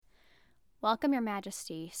Welcome, Your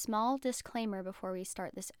Majesty. Small disclaimer before we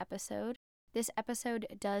start this episode. This episode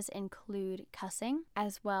does include cussing,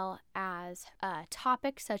 as well as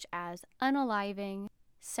topics such as unaliving,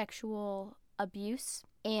 sexual abuse,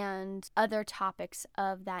 and other topics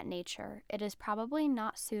of that nature. It is probably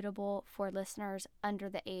not suitable for listeners under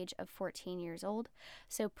the age of 14 years old,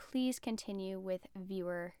 so please continue with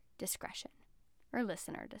viewer discretion or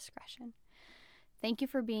listener discretion. Thank you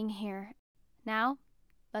for being here. Now,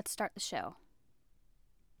 let's start the show.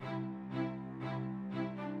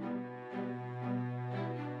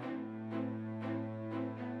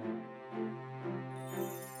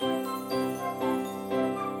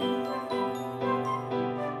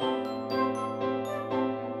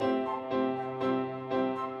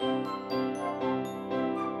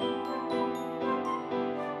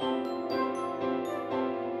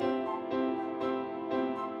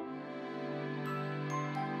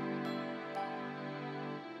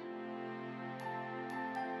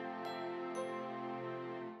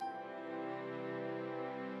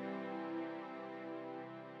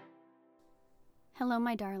 Hello,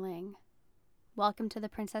 my darling. Welcome to the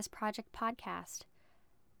Princess Project podcast.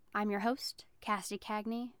 I'm your host, Cassidy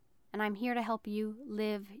Cagney, and I'm here to help you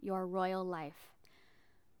live your royal life.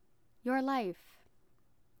 Your life.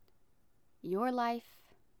 Your life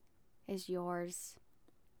is yours.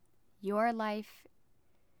 Your life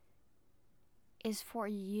is for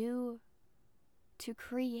you to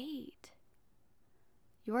create.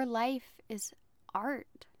 Your life is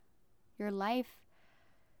art. Your life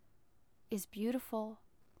is beautiful.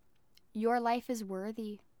 Your life is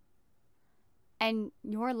worthy. And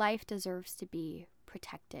your life deserves to be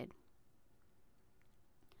protected.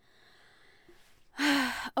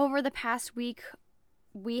 Over the past week,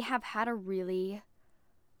 we have had a really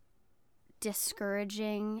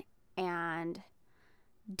discouraging and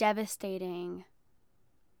devastating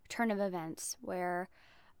turn of events where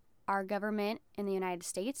our government in the United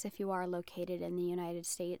States, if you are located in the United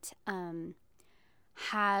States,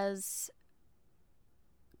 has,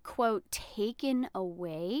 quote, taken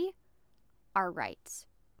away our rights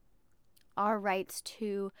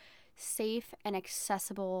to safe and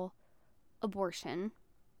accessible abortion.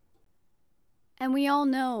 And we all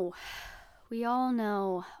know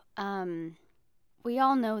the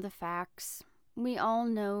facts. We all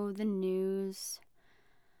know the news.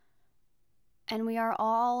 And we are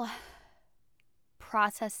all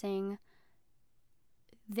processing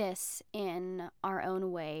this in our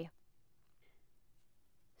own way.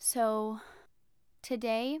 So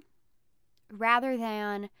today, rather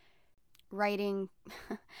than writing,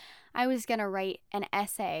 I was going to write an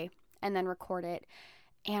essay and then record it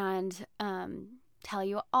and tell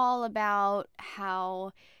you all about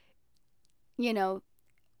how,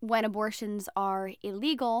 when abortions are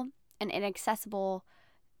illegal and inaccessible,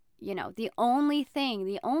 the only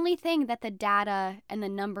thing that the data and the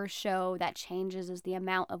numbers show that changes is the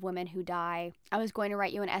amount of women who die. I was going to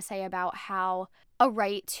write you an essay about how a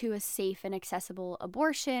right to a safe and accessible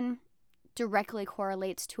abortion directly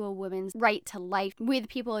correlates to a woman's right to life. We, the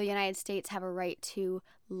people of the United States, have a right to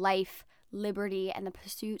life, liberty, and the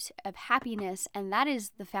pursuit of happiness, and that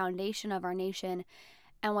is the foundation of our nation.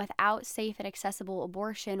 And without safe and accessible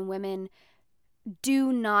abortion, women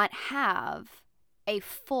do not have a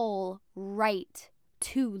full right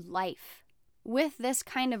to life. With this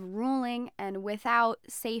kind of ruling and without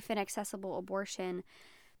safe and accessible abortion,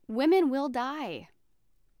 women will die.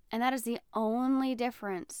 And that is the only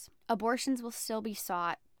difference. Abortions will still be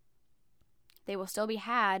sought. They will still be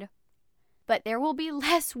had. But there will be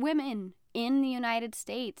less women in the United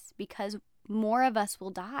States because more of us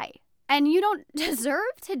will die. And you don't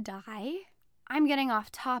deserve to die. I'm getting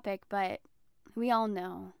off topic, but we all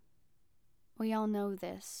know. We all know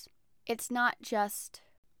this. It's not just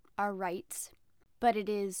our rights, but it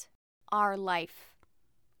is our life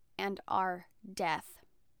and our death.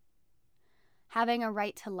 Having a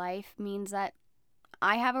right to life means that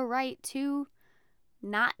I have a right to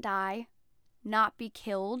not die, not be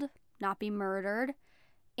killed, not be murdered,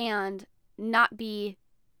 and not be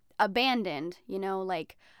abandoned,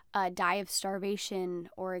 die of starvation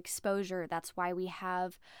or exposure. That's why we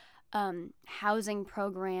have housing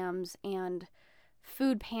programs and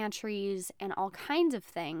food pantries and all kinds of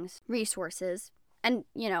things, resources. And,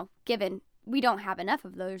 given we don't have enough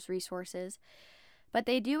of those resources, but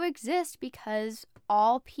they do exist because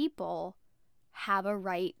all people have a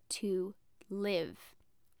right to live.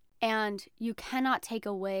 And you cannot take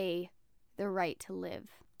away the right to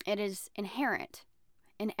live. It is inherent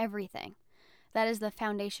in everything. That is the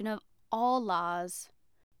foundation of all laws.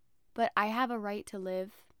 But I have a right to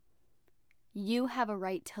live. You have a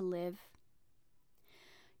right to live.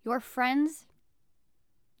 Your friends,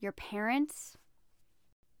 your parents,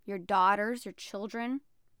 your daughters, your children,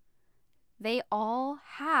 they all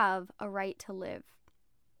have a right to live.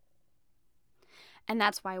 And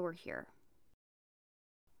that's why we're here.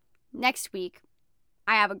 Next week,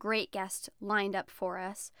 I have a great guest lined up for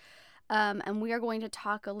us. And we are going to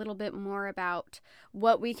talk a little bit more about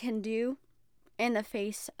what we can do in the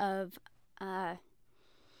face of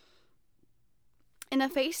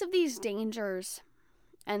these dangers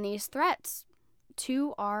and these threats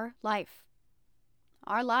to our lives.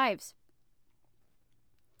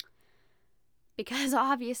 Because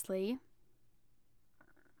obviously,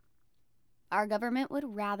 our government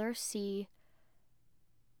would rather see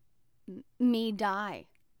me die.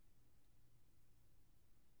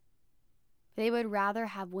 They would rather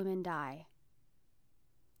have women die.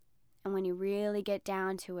 And when you really get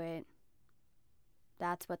down to it,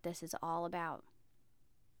 that's what this is all about.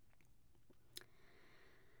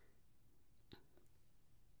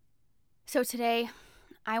 So today,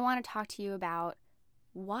 I want to talk to you about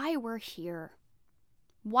why we're here.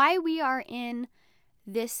 Why we are in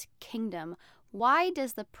this kingdom. Why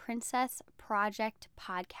does the Princess Project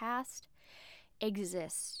podcast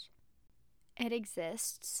exist? It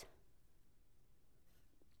exists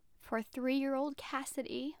for 3-year-old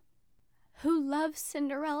Cassidy, who loves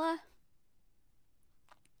Cinderella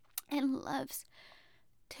and loves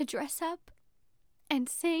to dress up and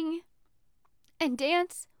sing and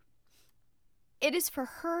dance. It is for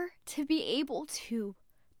her to be able to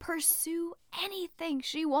pursue anything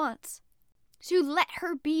she wants, to let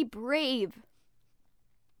her be brave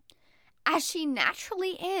as she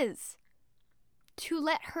naturally is, to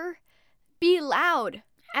let her be loud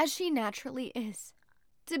as she naturally is,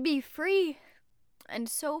 to be free and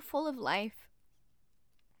so full of life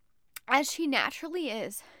as she naturally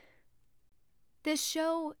is. This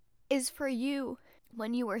show is for you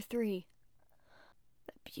when you are 3.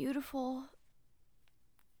 The beautiful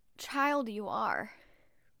child you are,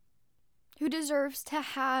 who deserves to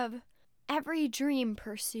have every dream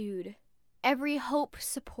pursued, every hope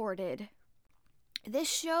supported. This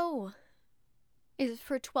show is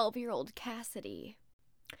for 12-year-old Cassidy,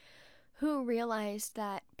 who realized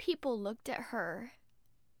that people looked at her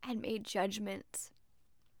and made judgments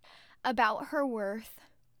about her worth,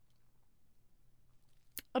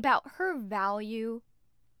 about her value,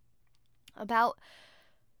 about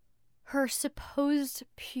her supposed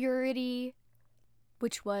purity,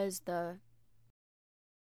 which was the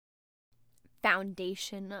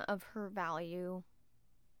foundation of her value,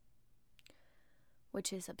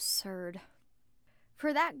 which is absurd.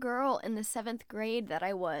 For that girl in the 7th grade that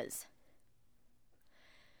I was,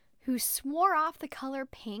 who swore off the color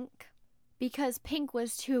pink because pink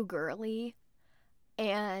was too girly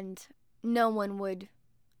and no one would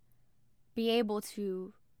be able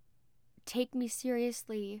to take me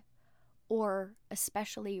seriously or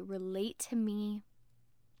especially relate to me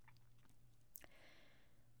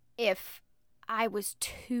if I was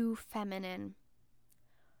too feminine.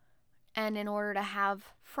 And in order to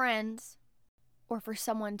have friends or for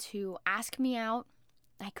someone to ask me out,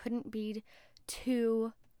 I couldn't be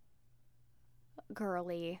too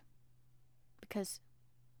girly because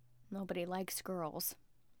nobody likes girls.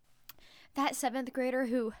 That 7th grader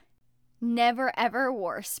who never ever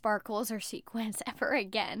wore sparkles or sequins ever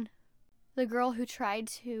again. The girl who tried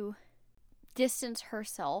to distance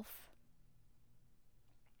herself,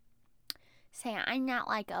 say, I'm not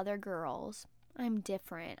like other girls. I'm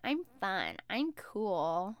different. I'm fun. I'm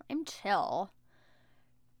cool. I'm chill.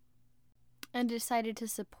 And decided to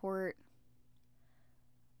support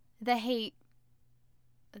the hate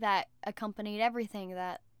that accompanied everything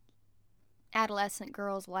that adolescent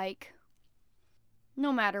girls like.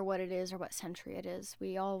 No matter what it is or what century it is,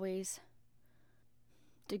 we always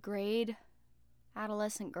degrade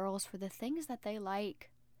adolescent girls for the things that they like.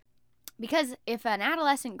 Because if an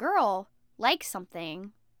adolescent girl likes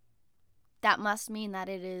something, that must mean that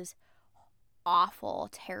it is awful,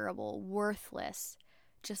 terrible, worthless,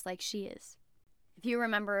 just like she is. If you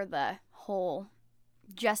remember the whole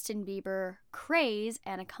Justin Bieber craze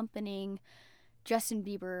and accompanying Justin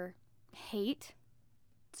Bieber hate,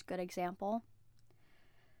 it's a good example.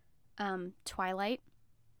 Twilight.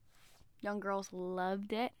 Young girls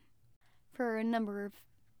loved it for a number of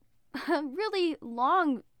really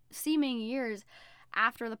long seeming years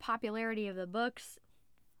after the popularity of the books.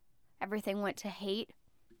 Everything went to hate.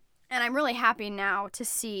 And I'm really happy now to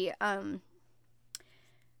see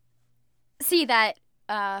that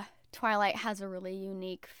Twilight has a really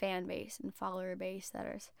unique fan base and follower base that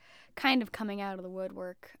is kind of coming out of the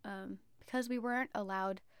woodwork because we weren't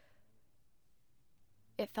allowed,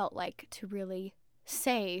 it felt like, to really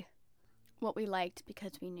say what we liked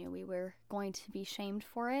because we knew we were going to be shamed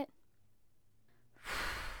for it.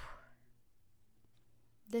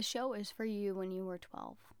 This show is for you when you were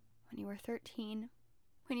 12, when you were 13,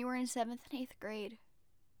 when you were in 7th and 8th grade,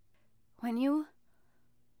 when you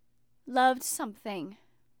loved something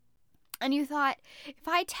and you thought, if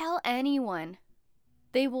I tell anyone,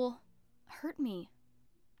 they will hurt me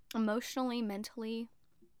emotionally, mentally,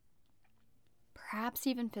 perhaps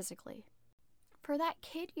even physically. For that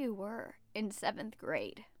kid you were in 7th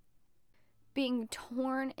grade, being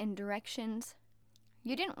torn in directions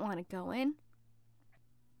you didn't want to go in,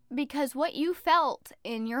 because what you felt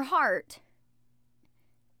in your heart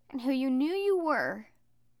and who you knew you were,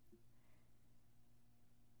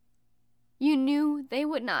 you knew they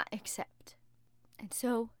would not accept. And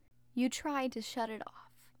so you tried to shut it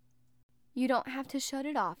off. You don't have to shut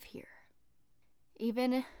it off here.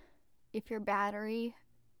 Even if your battery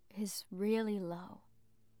is really low.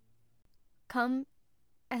 Come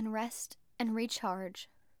and rest and recharge.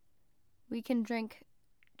 We can drink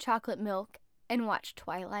chocolate milk and watch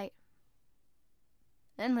Twilight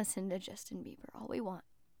and listen to Justin Bieber all we want.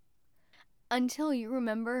 Until you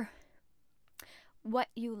remember what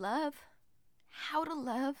you love, how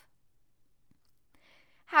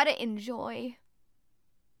to enjoy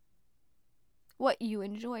what you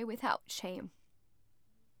enjoy without shame.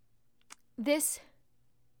 This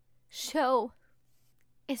show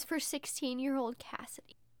is for 16-year-old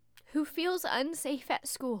Cassidy, who feels unsafe at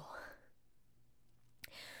school,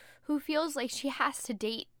 who feels like she has to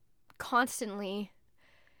date constantly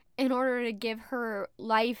in order to give her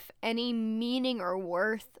life any meaning or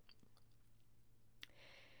worth,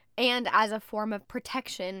 and as a form of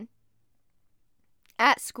protection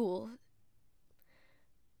at school,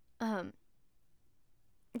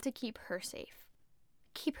 to keep her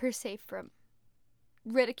safe from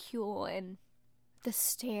ridicule and the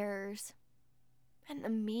stares and the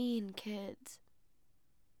mean kids.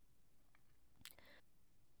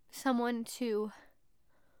 Someone to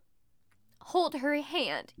hold her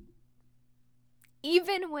hand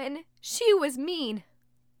even when she was mean.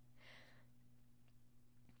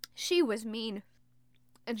 She was mean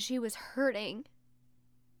and she was hurting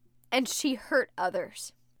and she hurt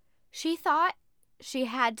others. She thought she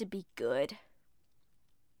had to be good.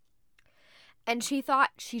 And she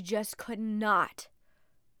thought she just could not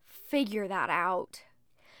figure that out.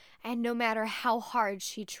 And no matter how hard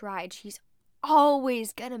she tried, she's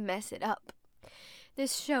always gonna mess it up.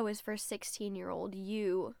 This show is for 16-year-old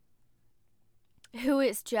you who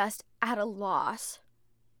is just at a loss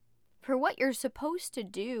for what you're supposed to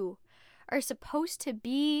do, or supposed to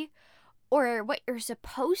be, or what you're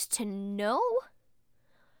supposed to know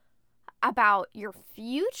about your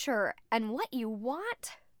future and what you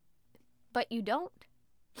want, but you don't.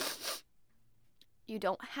 You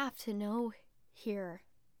don't have to know here.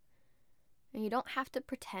 And you don't have to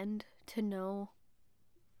pretend to know.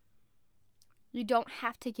 You don't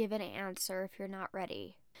have to give an answer if you're not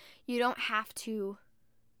ready. You don't have to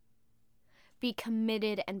be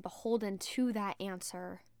committed and beholden to that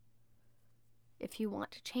answer if you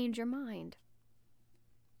want to change your mind.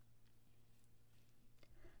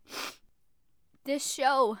 This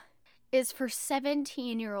show is for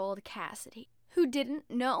 17-year-old Cassidy, who didn't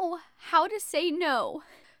know how to say no,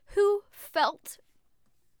 who felt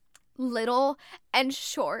little and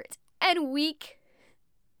short and weak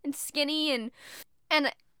and skinny and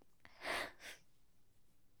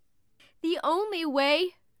the only way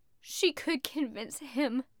she could convince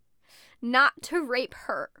him not to rape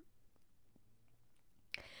her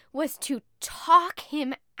was to talk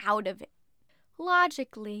him out of it,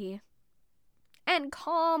 logically and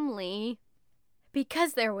calmly,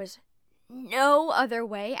 because there was no other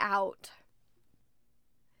way out.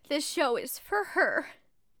 This show is for her.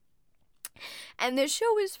 And this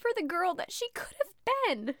show is for the girl that she could have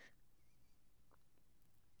been.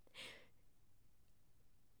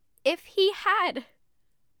 If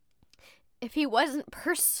he wasn't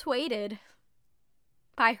persuaded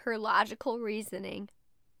by her logical reasoning.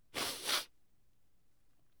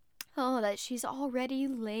 Oh, that she's already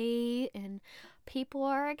late and people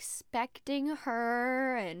are expecting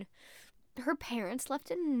her and her parents left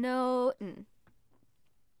a note and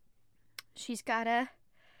she's gotta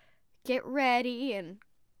get ready and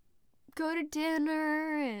go to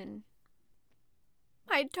dinner, and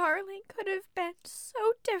my darling could have been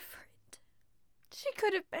so different. She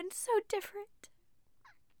could have been so different.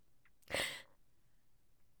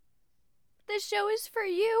 This show is for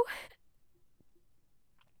you.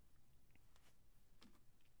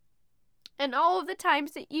 And all of the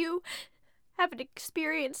times that you have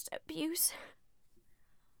experienced abuse.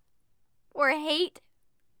 or hate,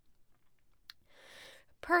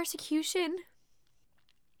 persecution.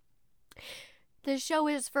 This show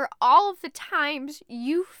is for all of the times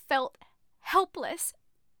you felt helpless.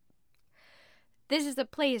 This is a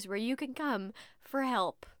place where you can come for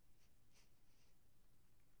help,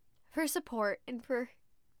 for support, and for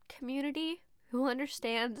community who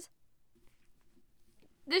understands.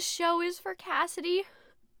 This show is for Cassidy,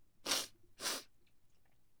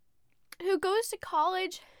 who goes to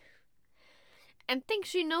college and thinks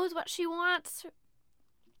she knows what she wants,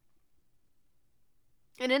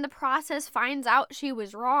 and in the process finds out she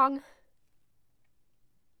was wrong.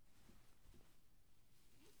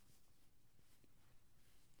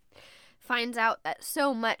 Finds out that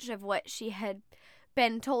so much of what she had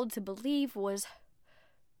been told to believe was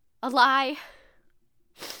a lie.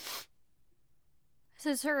 This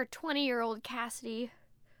is her 20-year-old Cassidy,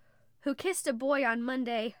 who kissed a boy on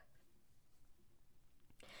Monday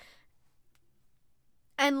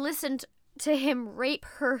and listened to him rape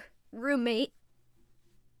her roommate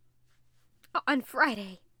on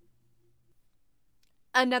Friday.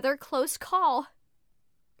 Another close call.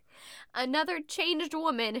 Another changed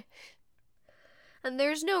woman. And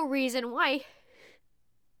there's no reason why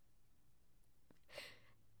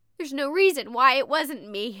it wasn't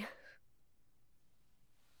me.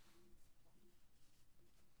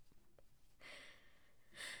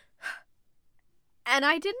 And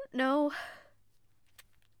I didn't know.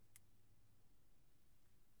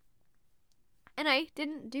 And I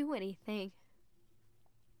didn't do anything.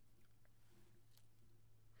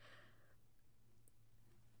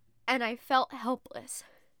 And I felt helpless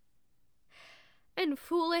and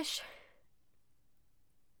foolish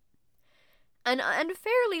and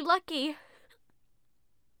unfairly lucky.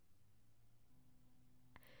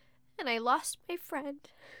 And I lost my friend.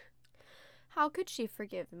 How could she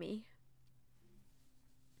forgive me?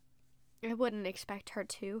 I wouldn't expect her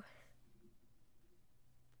to.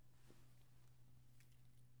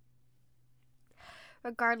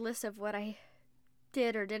 Regardless of what I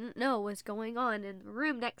did or didn't know was going on in the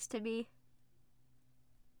room next to me.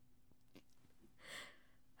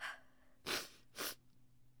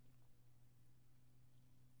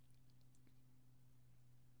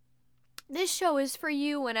 This show is for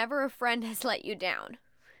you whenever a friend has let you down.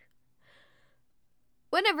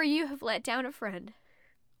 Whenever you have let down a friend.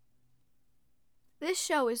 This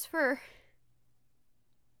show is for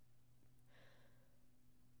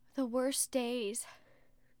the worst days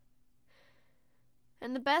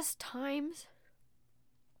and the best times.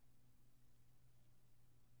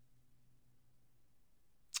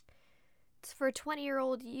 It's for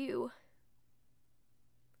 20-year-old you.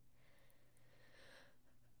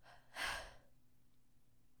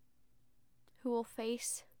 Who will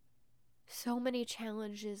face so many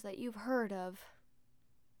challenges that you've heard of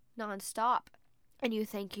nonstop. And you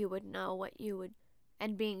think you would know what you would,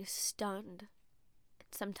 and being stunned and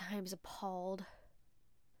sometimes appalled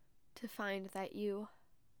to find that you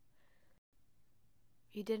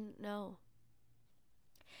didn't know.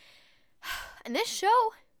 And this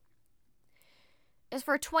show is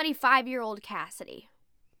for 25-year-old Cassidy,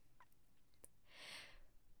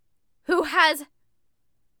 who has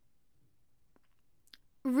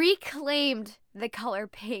reclaimed the color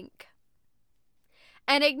pink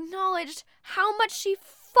and acknowledged how much she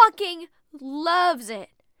fucking loves it.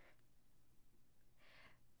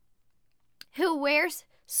 Who wears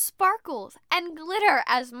sparkles and glitter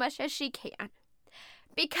as much as she can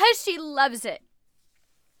because she loves it.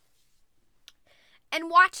 And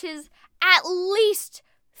watches at least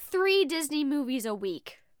 3 Disney movies a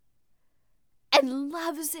week and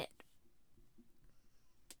loves it.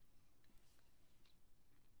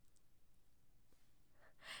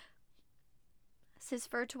 This is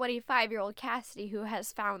for 25-year-old Cassidy, who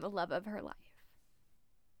has found the love of her life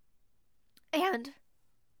and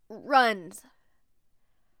runs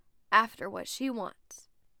after what she wants.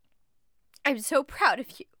 I'm so proud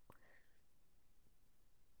of you.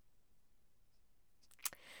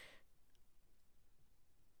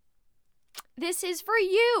 This is for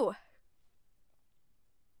you.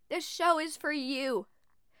 This show is for you.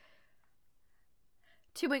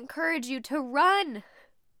 To encourage you to run.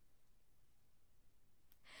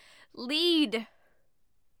 Lead.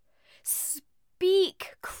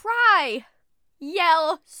 Speak. Cry.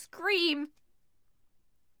 Yell. Scream.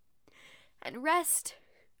 And rest.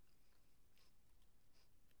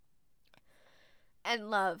 And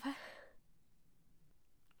love.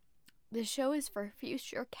 The show is for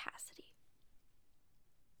future Cassidy.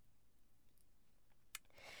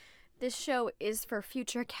 This show is for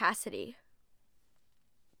future Cassidy.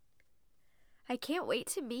 I can't wait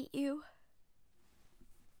to meet you.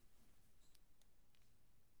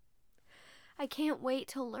 I can't wait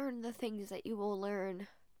to learn the things that you will learn.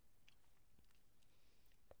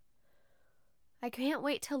 I can't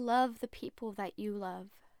wait to love the people that you love.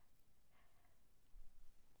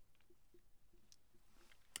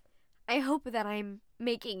 I hope that I'm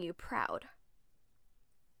making you proud.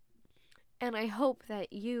 And I hope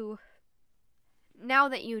that you, now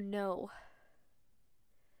that you know,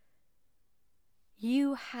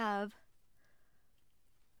 you have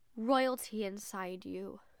royalty inside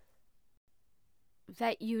you,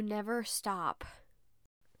 that you never stop.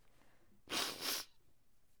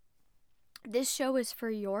 This show is for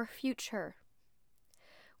your future.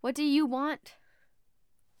 What do you want?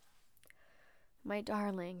 My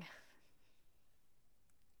darling,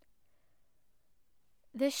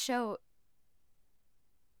 this show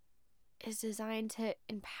is designed to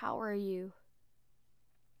empower you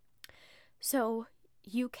so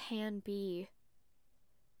you can be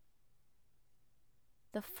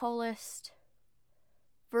the fullest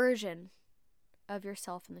version of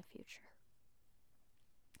yourself in the future.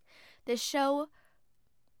 This show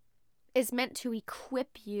is meant to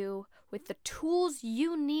equip you with the tools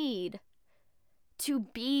you need to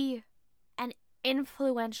be an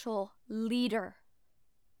influential leader.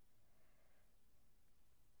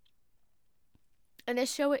 And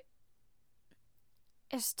this show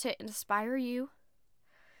is to inspire you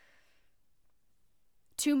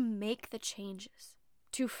to make the changes,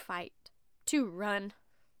 to fight, to run.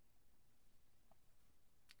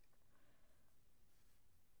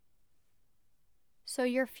 So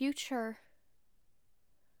your future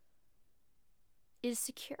is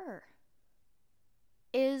secure,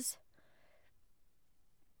 is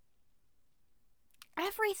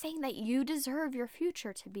everything that you deserve your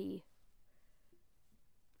future to be.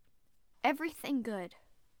 Everything good.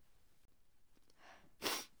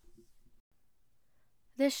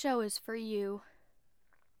 This show is for you.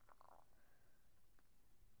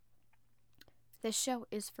 This show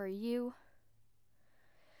is for you.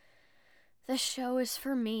 This show is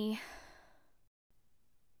for me.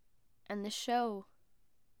 And the show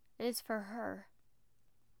is for her.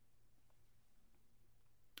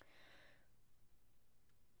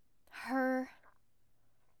 Her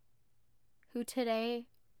who today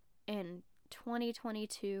in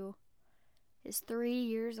 2022 is 3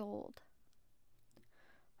 years old.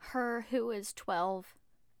 Her who is 12.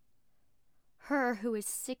 Her who is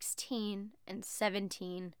 16 and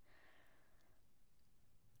 17.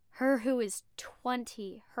 Her who is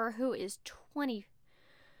 20. Her who is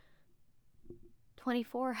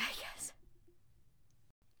 24, I guess.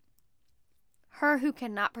 Her who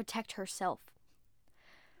cannot protect herself.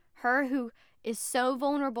 Her who is so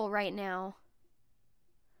vulnerable right now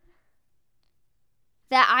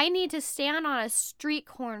that I need to stand on a street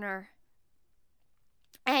corner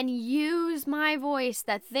and use my voice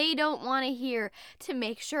that they don't want to hear to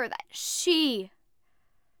make sure that she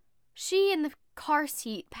in the car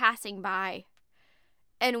seat passing by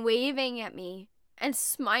and waving at me and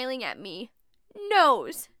smiling at me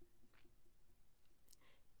knows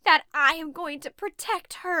that I am going to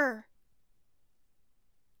protect her.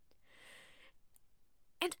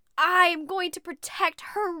 And I am going to protect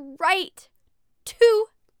her right to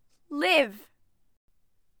live.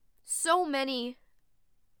 So many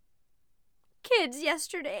kids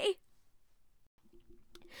yesterday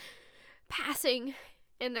passing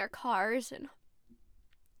in their cars and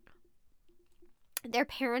their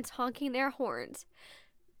parents honking their horns.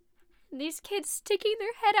 And these kids sticking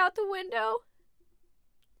their head out the window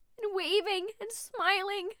and waving and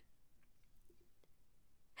smiling.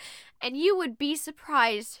 And you would be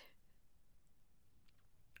surprised.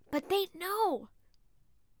 But they know.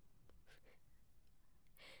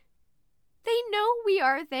 They know we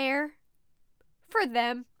are there for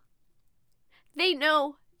them. They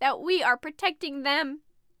know that we are protecting them.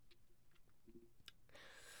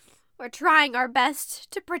 We're trying our best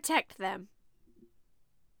to protect them.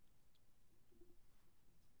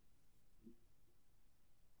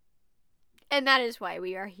 And that is why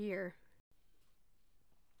we are here.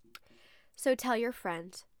 So tell your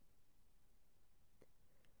friends.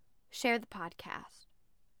 Share the podcast.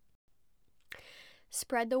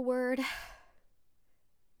 Spread the word.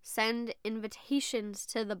 Send invitations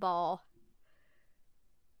to the ball.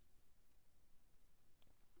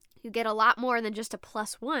 You get a lot more than just a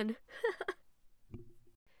 +1.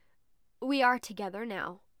 We are together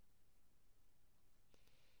now.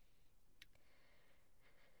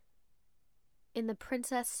 In the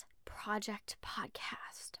Princess Project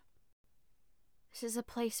podcast. This is a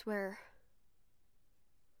place where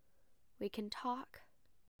we can talk.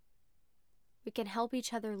 We can help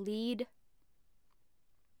each other lead.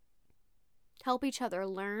 Help each other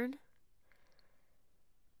learn.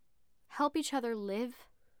 help each other live.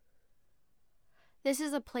 This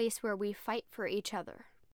is a place where we fight for each other.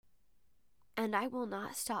 And I will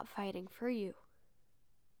not stop fighting for you.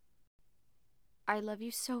 I love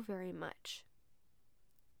you so very much.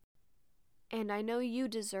 And I know you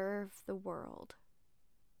deserve the world.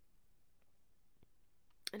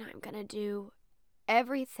 And I'm going to do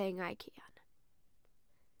everything I can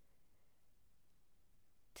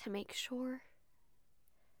to make sure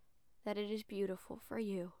that it is beautiful for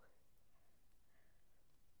you.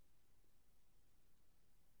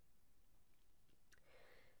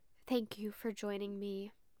 Thank you for joining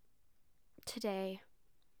me today.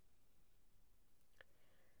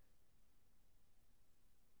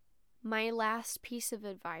 My last piece of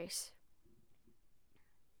advice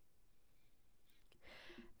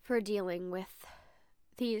for dealing with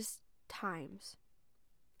these times.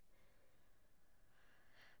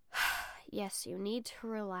 Yes, you need to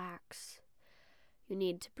relax. You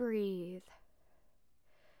need to breathe.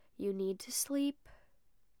 You need to sleep.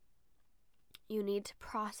 You need to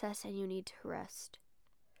process and you need to rest.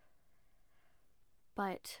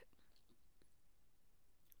 But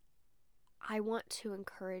I want to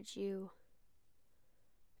encourage you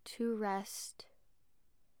to rest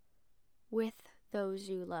with those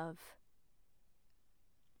you love.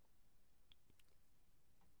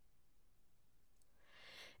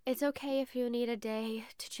 It's okay if you need a day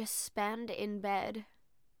to just spend in bed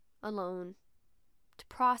alone to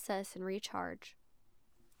process and recharge.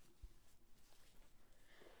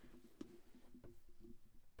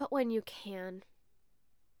 But when you can,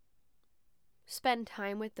 spend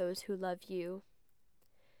time with those who love you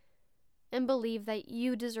and believe that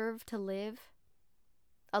you deserve to live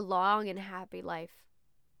a long and happy life.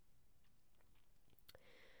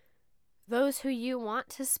 Those who you want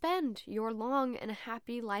to spend your long and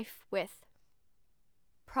happy life with.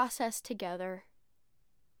 Process together,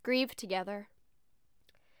 grieve together,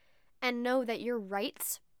 and know that your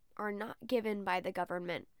rights are not given by the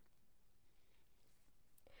government.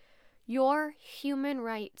 Your human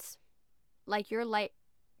rights, like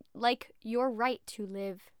your right to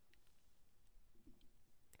live,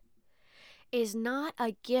 is not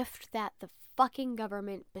a gift that the fucking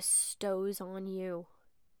government bestows on you.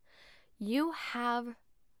 You have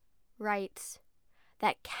rights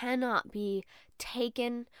that cannot be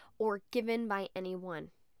taken or given by anyone,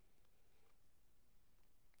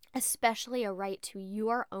 especially a right to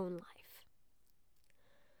your own life.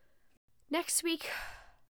 Next week,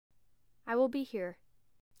 I will be here,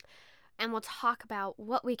 and we'll talk about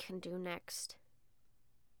what we can do next.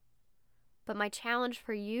 But my challenge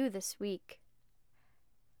for you this week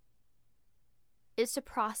is to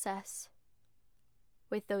process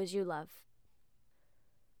with those you love.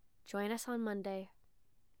 Join us on Monday.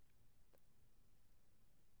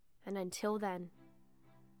 And until then,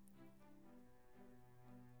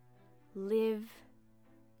 live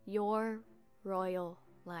your royal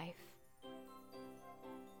life.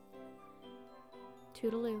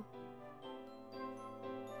 Toodaloo.